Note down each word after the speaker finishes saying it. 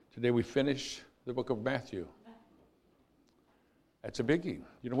Today we finish the book of Matthew. That's a biggie.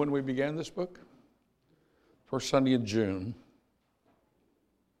 You know when we began this book? First Sunday in June,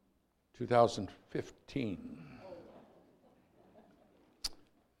 2015.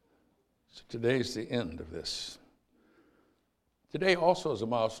 So today's the end of this. Today also is a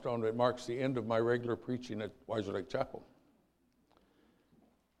milestone that marks the end of my regular preaching at Weiser Lake Chapel.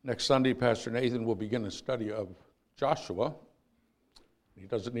 Next Sunday, Pastor Nathan will begin a study of Joshua. He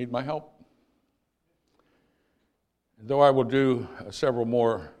doesn't need my help. And though I will do several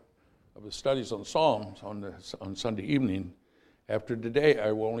more of the studies on Psalms on Sunday evening, after today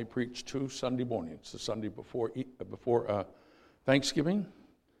I will only preach 2 Sunday mornings, the Sunday before Thanksgiving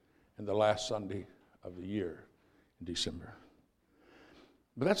and the last Sunday of the year in December.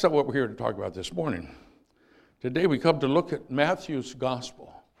 But that's not what we're here to talk about this morning. Today we come to look at Matthew's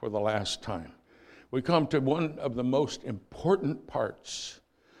gospel for the last time. We come to one of the most important parts,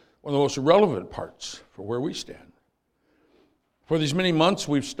 one of the most relevant parts for where we stand. For these many months,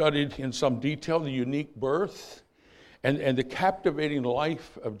 we've studied in some detail the unique birth and the captivating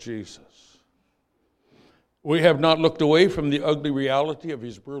life of Jesus. We have not looked away from the ugly reality of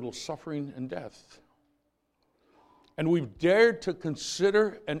his brutal suffering and death. And we've dared to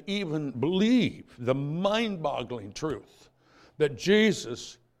consider and even believe the mind-boggling truth that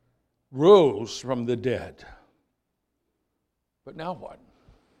Jesus rose from the dead. But now what?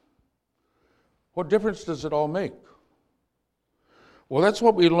 What difference does it all make? Well, that's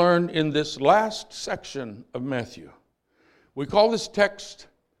what we learn in this last section of Matthew. We call this text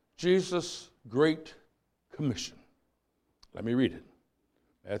Jesus' Great Commission. Let me read it.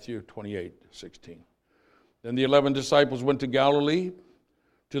 Matthew 28:16. Then the 11 disciples went to Galilee,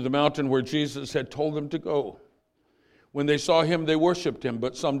 to the mountain where Jesus had told them to go. When they saw him, they worshipped him,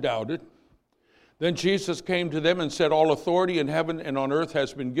 but some doubted. Then Jesus came to them and said, "All authority in heaven and on earth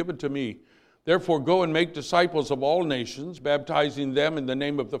has been given to me. Therefore go and make disciples of all nations, baptizing them in the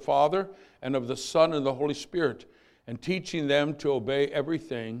name of the Father and of the Son and the Holy Spirit, and teaching them to obey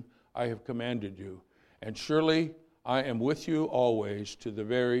everything I have commanded you. And surely I am with you always to the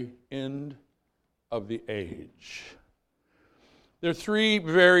very end of the age." There are 3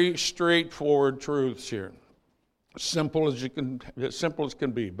 very straightforward truths here. Simple as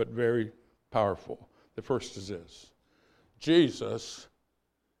can be, but very powerful. The first is this: Jesus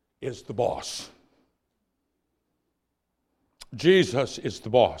is the boss. Jesus is the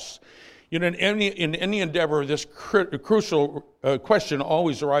boss. You know, in any endeavor, this crucial question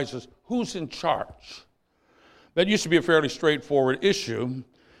always arises: who's in charge? That used to be a fairly straightforward issue.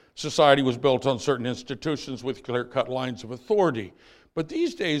 Society was built on certain institutions with clear-cut lines of authority. But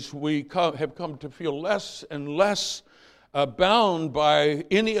these days, we have come to feel less and less bound by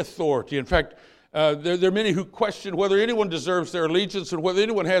any authority. In fact, there are many who question whether anyone deserves their allegiance and whether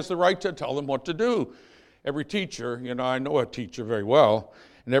anyone has the right to tell them what to do. Every teacher, I know a teacher very well,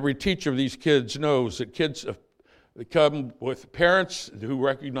 and every teacher of these kids knows that kids come with parents who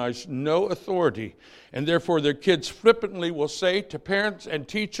recognize no authority, and therefore their kids flippantly will say to parents and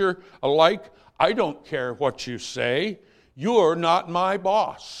teacher alike, "I don't care what you say. You're not my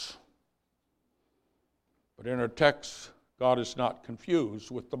boss." But in our text, God is not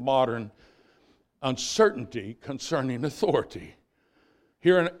confused with the modern uncertainty concerning authority.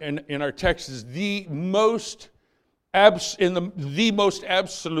 Here in our text is the most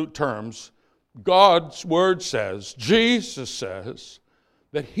absolute terms, God's word says, Jesus says,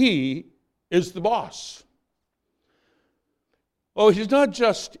 that he is the boss. Oh, he's not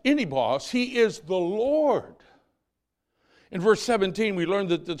just any boss, he is the Lord. In verse 17, we learn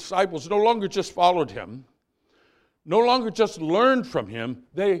that the disciples no longer just followed him, no longer just learned from him,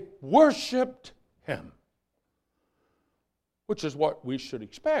 they worshiped him, which is what we should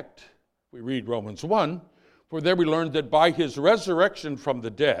expect. We read Romans 1, for there we learn that by his resurrection from the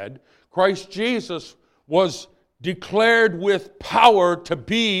dead, Christ Jesus was declared with power to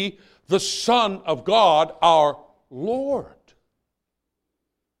be the Son of God, our Lord.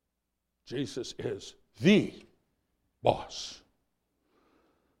 Jesus is the boss.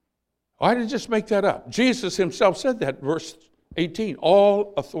 I didn't just make that up. Jesus himself said that, verse 18.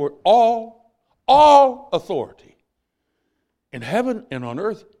 All authority in heaven and on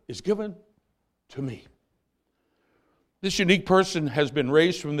earth is given to me. This unique person has been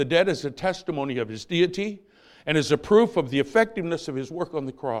raised from the dead as a testimony of his deity and as a proof of the effectiveness of his work on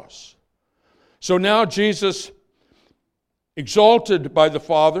the cross. So now Jesus, exalted by the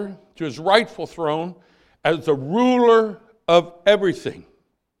Father to his rightful throne as the ruler of everything.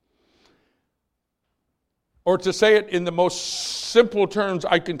 Or to say it in the most simple terms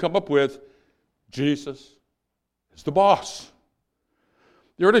I can come up with, Jesus is the boss.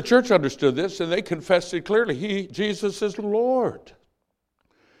 The early church understood this, and they confessed it clearly. Jesus is Lord.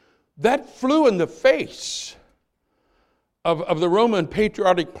 That flew in the face of the Roman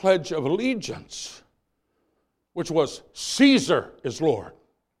patriotic pledge of allegiance, which was Caesar is Lord.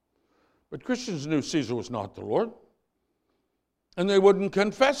 But Christians knew Caesar was not the Lord, and they wouldn't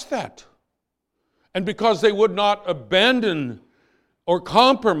confess that. And because they would not abandon or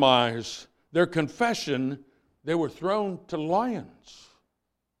compromise their confession, they were thrown to lions.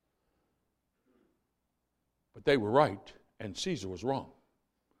 But they were right, and Caesar was wrong.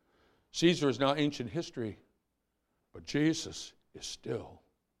 Caesar is now ancient history, but Jesus is still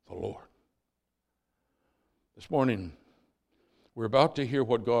the Lord. This morning, we're about to hear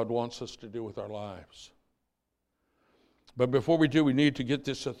what God wants us to do with our lives. But before we do, we need to get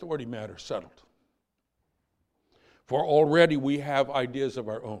this authority matter settled. For already we have ideas of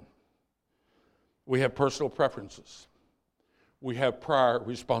our own. We have personal preferences. We have prior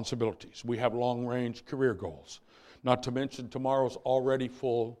responsibilities. We have long-range career goals, not to mention tomorrow's already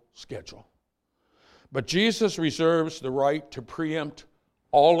full schedule. But Jesus reserves the right to preempt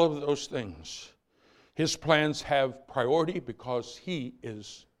all of those things. His plans have priority because he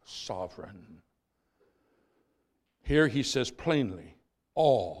is sovereign. Here he says plainly,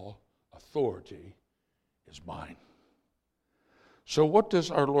 all authority is mine. So what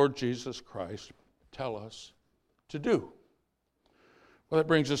does our Lord Jesus Christ tell us to do? Well, that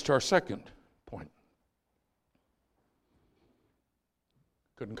brings us to our second point.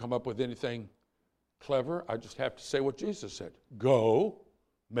 Couldn't come up with anything clever. I just have to say what Jesus said. Go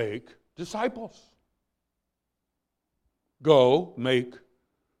make disciples. Go make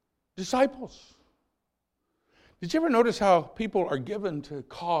disciples. Did you ever notice how people are given to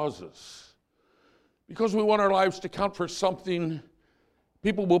causes? Because we want our lives to count for something,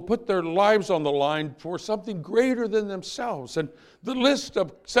 people will put their lives on the line for something greater than themselves. And the list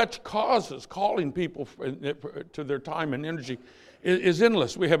of such causes calling people to their time and energy is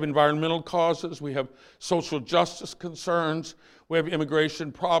endless. We have environmental causes, we have social justice concerns, we have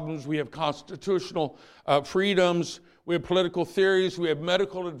immigration problems, we have constitutional freedoms, we have political theories, we have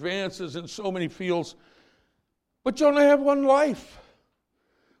medical advances in so many fields. But you only have one life.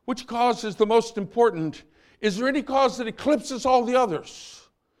 Which cause is the most important? Is there any cause that eclipses all the others?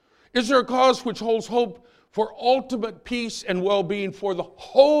 Is there a cause which holds hope for ultimate peace and well-being for the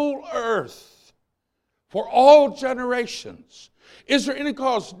whole earth, for all generations? Is there any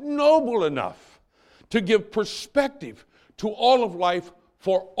cause noble enough to give perspective to all of life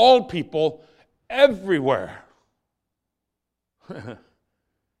for all people everywhere?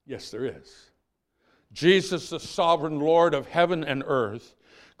 Yes, there is. Jesus, the sovereign Lord of heaven and earth,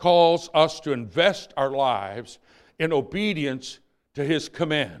 calls us to invest our lives in obedience to his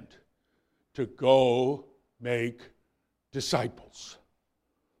command to go make disciples.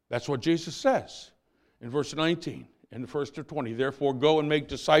 That's what Jesus says in verse 19 and the first of 20. Therefore, go and make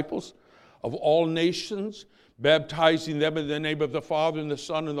disciples of all nations, baptizing them in the name of the Father and the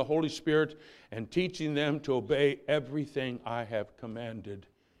Son and the Holy Spirit, and teaching them to obey everything I have commanded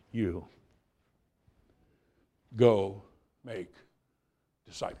you. Go make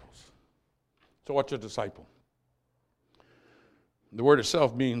disciples. So what's a disciple? The word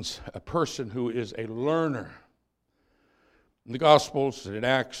itself means a person who is a learner. In the Gospels and in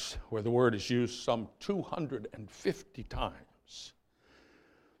Acts, where the word is used some 250 times,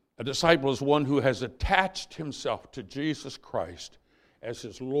 a disciple is one who has attached himself to Jesus Christ as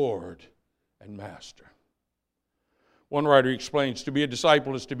his Lord and Master. One writer explains, to be a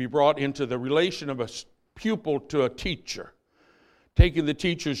disciple is to be brought into the relation of a pupil to a teacher, taking the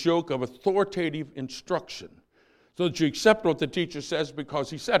teacher's yoke of authoritative instruction, so that you accept what the teacher says because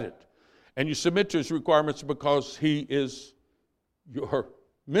he said it, and you submit to his requirements because he is your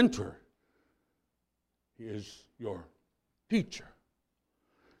mentor. He is your teacher.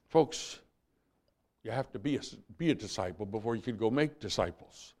 Folks, you have to be a disciple before you can go make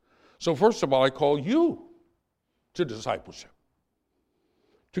disciples. So first of all, I call you to discipleship.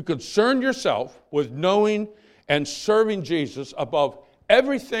 To concern yourself with knowing and serving Jesus above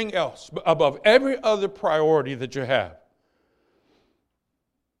everything else, above every other priority that you have.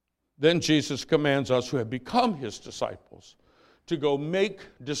 Then Jesus commands us who have become his disciples to go make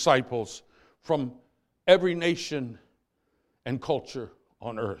disciples from every nation and culture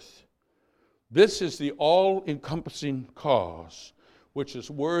on earth. This is the all-encompassing cause which is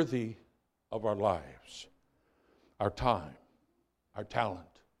worthy of our lives, our time, our talent,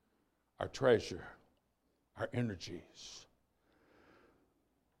 our treasure, our energies.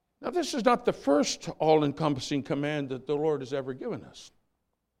 Now, this is not the first all-encompassing command that the Lord has ever given us.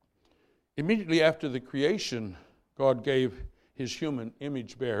 Immediately after the creation, God gave his human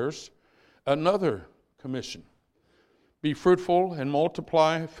image bearers, another commission. Be fruitful and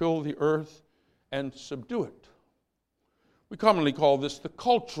multiply, fill the earth and subdue it. We commonly call this the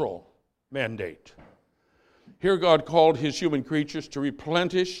cultural mandate. Here God called his human creatures to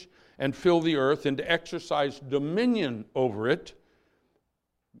replenish and fill the earth and to exercise dominion over it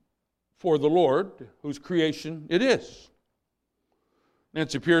for the Lord, whose creation it is.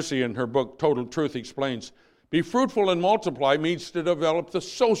 Nancy Pearcey, in her book Total Truth, explains, be fruitful and multiply means to develop the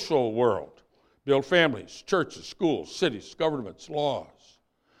social world, build families, churches, schools, cities, governments, laws.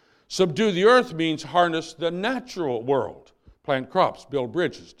 Subdue the earth means harness the natural world, plant crops, build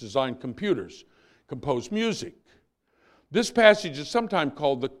bridges, design computers, compose music. This passage is sometimes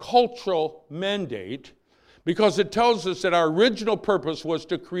called the cultural mandate because it tells us that our original purpose was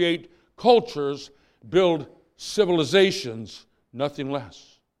to create cultures, build civilizations, nothing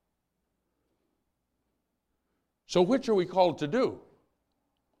less. So which are we called to do?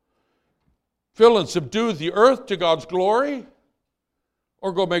 Fill and subdue the earth to God's glory,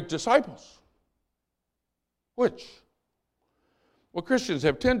 or go make disciples? Which? Well, Christians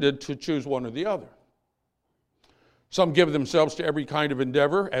have tended to choose one or the other. Some give themselves to every kind of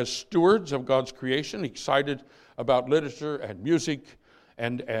endeavor as stewards of God's creation, excited about literature and music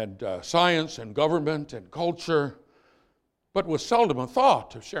and science and government and culture, but with seldom a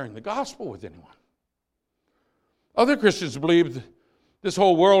thought of sharing the gospel with anyone. Other Christians believe this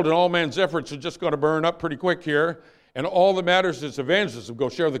whole world and all man's efforts are just going to burn up pretty quick here, and all that matters is evangelism. Go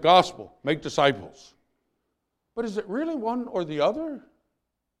share the gospel, make disciples. But is it really one or the other?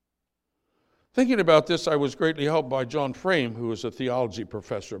 Thinking about this, I was greatly helped by John Frame, who was a theology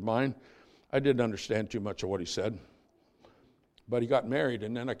professor of mine. I didn't understand too much of what he said, but he got married,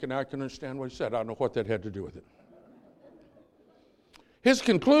 and then I can understand what he said. I don't know what that had to do with it. His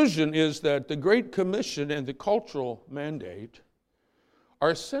conclusion is that the Great Commission and the cultural mandate are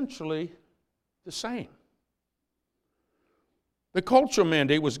essentially the same. The cultural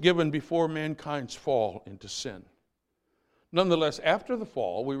mandate was given before mankind's fall into sin. Nonetheless, after the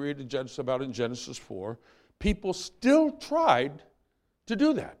fall, we read about in Genesis 4, people still tried to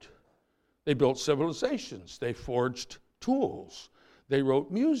do that. They built civilizations. They forged tools. They wrote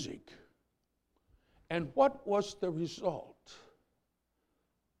music. And what was the result?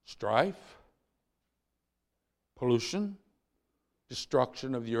 Strife, pollution,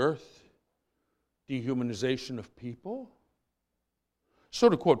 destruction of the earth, dehumanization of people. So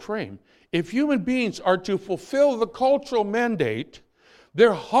to quote Frame, if human beings are to fulfill the cultural mandate,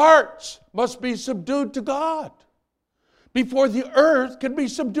 their hearts must be subdued to God before the earth can be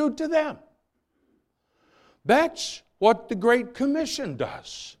subdued to them. That's what the Great Commission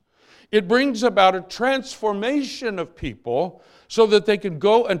does. It brings about a transformation of people so that they can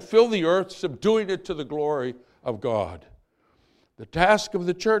go and fill the earth, subduing it to the glory of God. The task of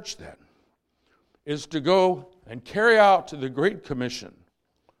the church, then, is to go and carry out the Great Commission.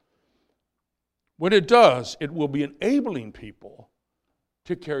 When it does, it will be enabling people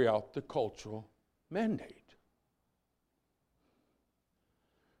to carry out the cultural mandate.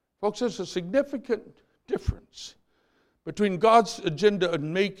 Folks, there's a significant difference between God's agenda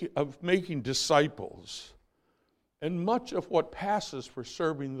of making disciples and much of what passes for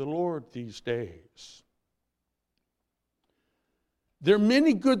serving the Lord these days. There are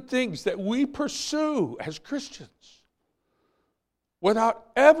many good things that we pursue as Christians without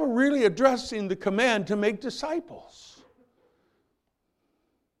ever really addressing the command to make disciples.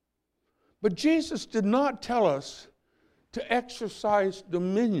 But Jesus did not tell us to exercise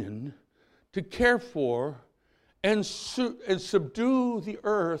dominion, to care for, and subdue the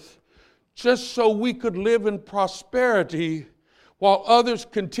earth just so we could live in prosperity while others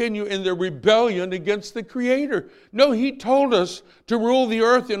continue in their rebellion against the Creator. No, He told us to rule the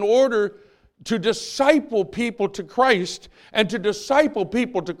earth in order to disciple people to Christ, and to disciple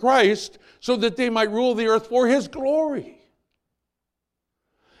people to Christ so that they might rule the earth for His glory.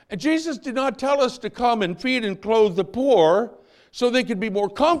 And Jesus did not tell us to come and feed and clothe the poor so they could be more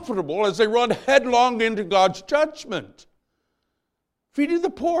comfortable as they run headlong into God's judgment. Feeding the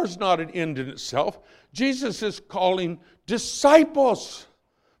poor is not an end in itself. Jesus is calling disciples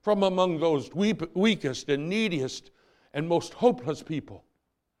from among those weakest and neediest and most hopeless people.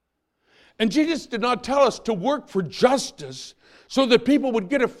 And Jesus did not tell us to work for justice so that people would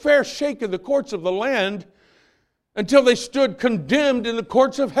get a fair shake in the courts of the land until they stood condemned in the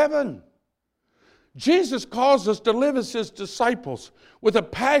courts of heaven. Jesus calls us to live as His disciples with a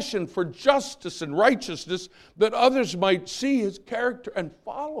passion for justice and righteousness that others might see His character and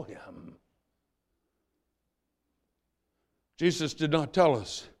follow Him. Jesus did not tell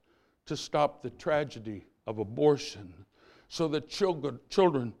us to stop the tragedy of abortion so that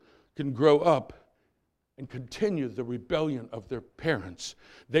children can grow up and continue the rebellion of their parents.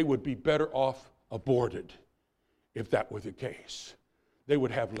 They would be better off aborted if that were the case. They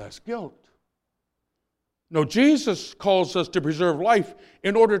would have less guilt. No, Jesus calls us to preserve life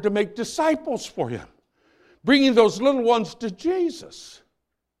in order to make disciples for him, bringing those little ones to Jesus.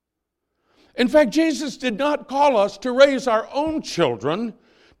 In fact, Jesus did not call us to raise our own children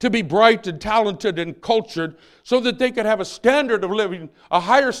to be bright and talented and cultured so that they could have a standard of living, a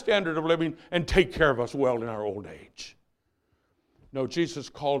higher standard of living, and take care of us well in our old age. No, Jesus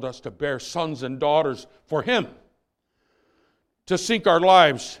called us to bear sons and daughters for him, to sink our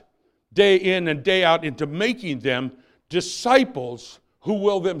lives day in and day out into making them disciples who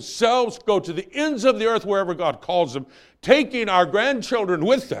will themselves go to the ends of the earth wherever God calls them, taking our grandchildren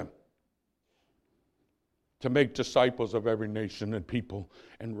with them to make disciples of every nation and people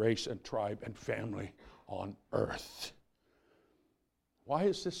and race and tribe and family on earth. Why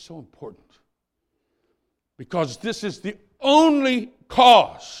is this so important? Because this is the only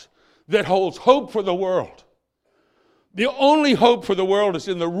cause that holds hope for the world. The only hope for the world is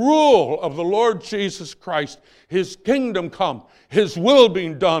in the rule of the Lord Jesus Christ, his kingdom come, his will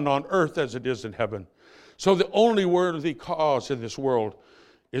being done on earth as it is in heaven. So the only worthy cause in this world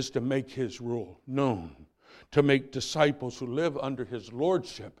is to make his rule known, to make disciples who live under his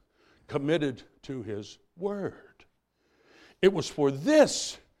lordship committed to his word. It was for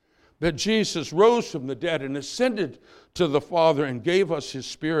this that Jesus rose from the dead and ascended to the Father and gave us his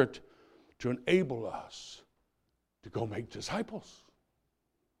Spirit to enable us to go make disciples.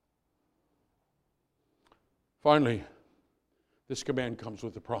 Finally, this command comes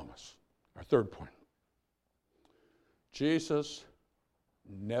with a promise. Our third point. Jesus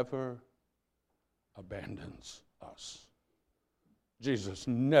never abandons us. Jesus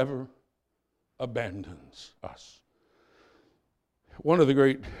never abandons us. One of the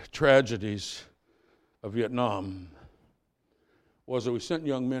great tragedies of Vietnam was that we sent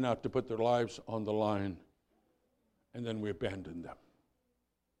young men out to put their lives on the line, and then we abandoned them.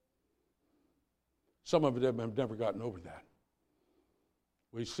 Some of them have never gotten over that.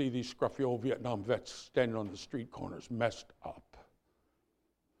 We see these scruffy old Vietnam vets standing on the street corners, messed up.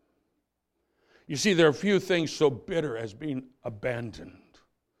 You see, there are few things so bitter as being abandoned,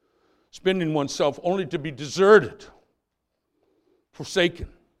 spending oneself only to be deserted, forsaken.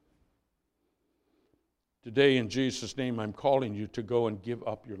 Today, in Jesus' name, I'm calling you to go and give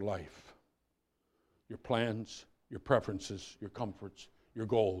up your life, your plans, your preferences, your comforts, your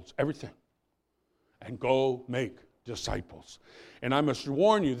goals, everything, and go make disciples. And I must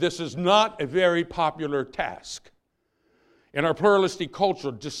warn you, this is not a very popular task. In our pluralistic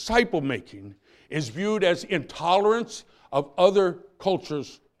culture, disciple making is viewed as intolerance of other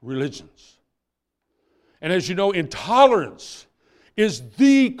cultures' religions. And as you know, intolerance is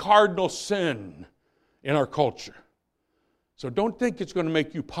the cardinal sin in our culture. So don't think it's going to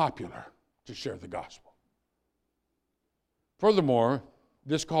make you popular to share the gospel. Furthermore,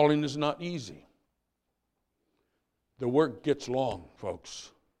 this calling is not easy. The work gets long,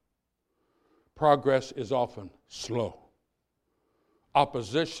 folks. Progress is often slow.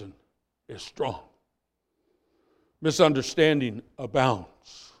 Opposition is strong. Misunderstanding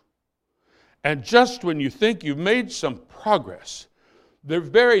abounds. And just when you think you've made some progress, the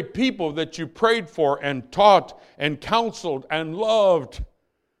very people that you prayed for and taught and counseled and loved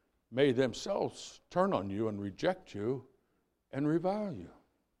may themselves turn on you and reject you and revile you.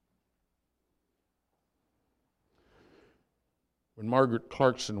 When Margaret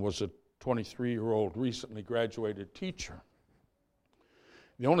Clarkson was a 23-year-old recently graduated teacher,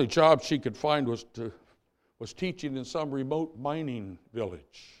 the only job she could find was teaching in some remote mining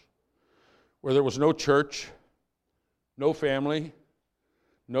village where there was no church, no family,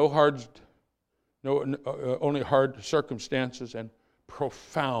 only hard circumstances and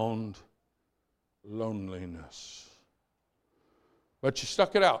profound loneliness. But she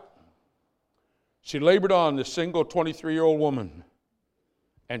stuck it out. She labored on, this single 23-year-old woman,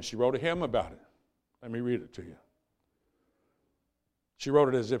 and she wrote a hymn about it. Let me read it to you. She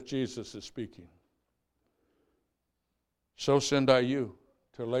wrote it as if Jesus is speaking. So send I you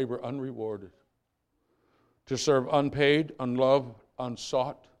to labor unrewarded, to serve unpaid, unloved,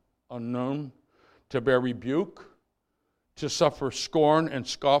 unsought, unknown, to bear rebuke, to suffer scorn and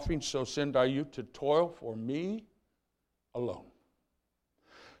scoffing. So send I you to toil for me alone.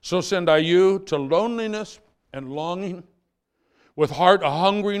 So send I you to loneliness and longing, with heart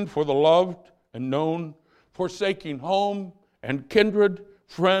a-hungering for the loved and known, forsaking home and kindred,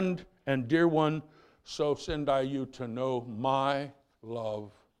 friend and dear one. So send I you to know my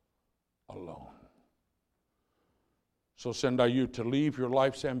love alone. So send I you to leave your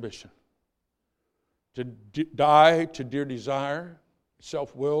life's ambition, to die to dear desire,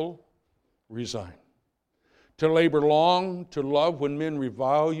 self-will, resign. To labor long, to love when men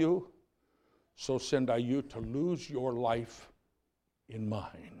revile you, so send I you to lose your life in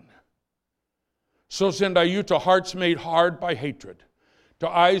mine. So send I you to hearts made hard by hatred, to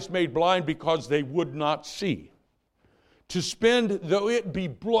eyes made blind because they would not see, to spend, though it be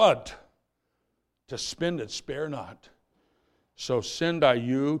blood, to spend and spare not. So send I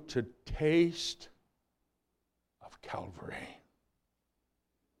you to taste of Calvary.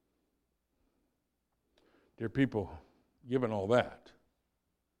 Dear people, given all that,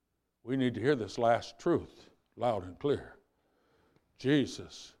 we need to hear this last truth loud and clear.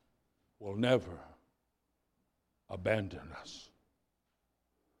 Jesus will never abandon us.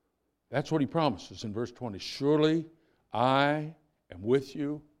 That's what he promises in verse 20. Surely I am with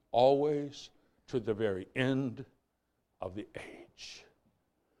you always to the very end of the age.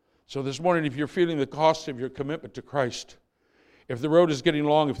 So this morning, if you're feeling the cost of your commitment to Christ, if the road is getting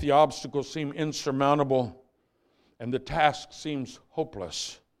long, if the obstacles seem insurmountable, and the task seems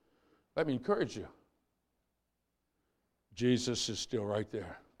hopeless, let me encourage you. Jesus is still right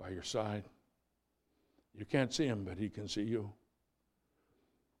there by your side. You can't see him, but he can see you.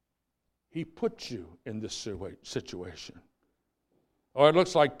 He put you in this situation. Oh, it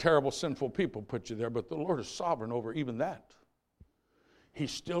looks like terrible, sinful people put you there, but the Lord is sovereign over even that.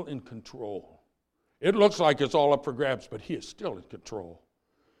 He's still in control. It looks like it's all up for grabs, but he is still in control.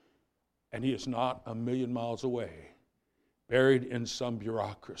 And he is not a million miles away, buried in some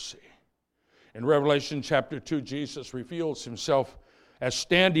bureaucracy. In Revelation chapter 2, Jesus reveals himself as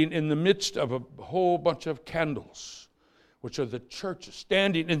standing in the midst of a whole bunch of candles, which are the churches,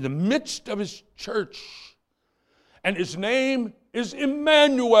 standing in the midst of his church. And his name is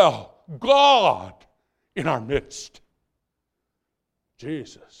Emmanuel, God in our midst.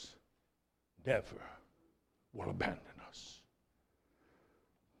 Jesus never will abandon us.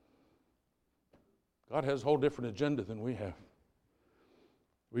 God has a whole different agenda than we have.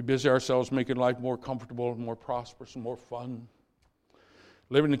 We busy ourselves making life more comfortable, more prosperous, and more fun.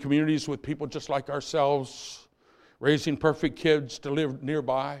 Living in communities with people just like ourselves, raising perfect kids to live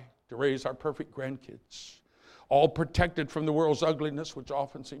nearby, to raise our perfect grandkids, all protected from the world's ugliness, which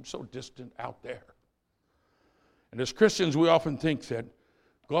often seems so distant out there. And as Christians, we often think that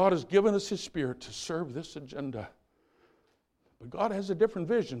God has given us his Spirit to serve this agenda. But God has a different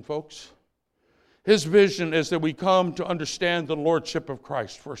vision, folks. His vision is that we come to understand the lordship of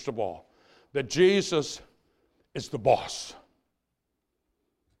Christ, first of all, that Jesus is the boss.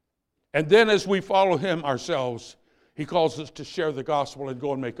 And then as we follow him ourselves, he calls us to share the gospel and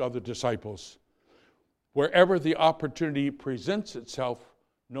go and make other disciples, wherever the opportunity presents itself,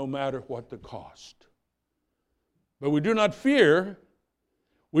 no matter what the cost. But we do not fear,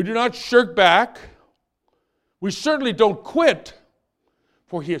 we do not shirk back, we certainly don't quit,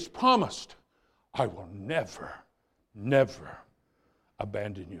 for he has promised, I will never, never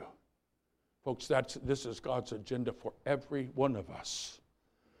abandon you. Folks, this is God's agenda for every one of us.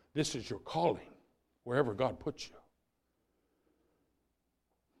 This is your calling, wherever God puts you.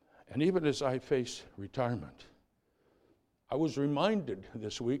 And even as I face retirement, I was reminded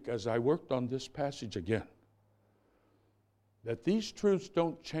this week as I worked on this passage again, that these truths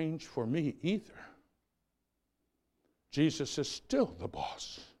don't change for me either. Jesus is still the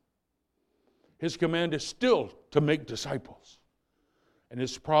boss. His command is still to make disciples. And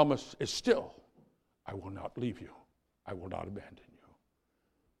his promise is still, I will not leave you. I will not abandon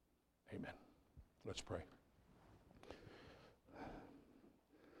you. Amen. Let's pray.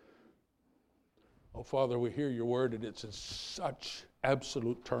 Oh, Father, we hear your word, and it's in such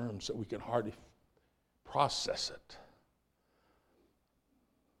absolute terms that we can hardly process it.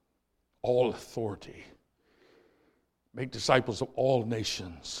 All authority. Make disciples of all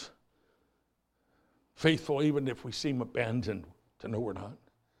nations. Faithful even if we seem abandoned, to know we're not.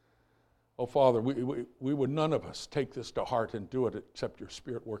 Oh, Father, we would none of us take this to heart and do it except your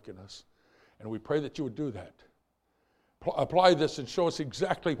Spirit work in us. And we pray that you would do that. Apply this and show us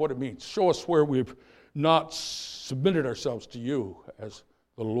exactly what it means. Show us where we've not submitted ourselves to you as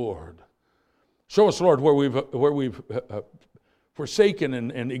the Lord. Show us, Lord, where we've forsaken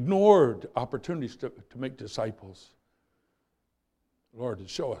and ignored opportunities to make disciples. Lord,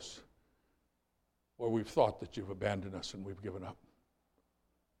 show us where we've thought that you've abandoned us and we've given up.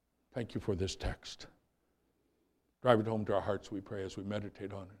 Thank you for this text. Drive it home to our hearts, we pray, as we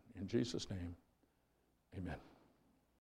meditate on it. In Jesus' name, amen.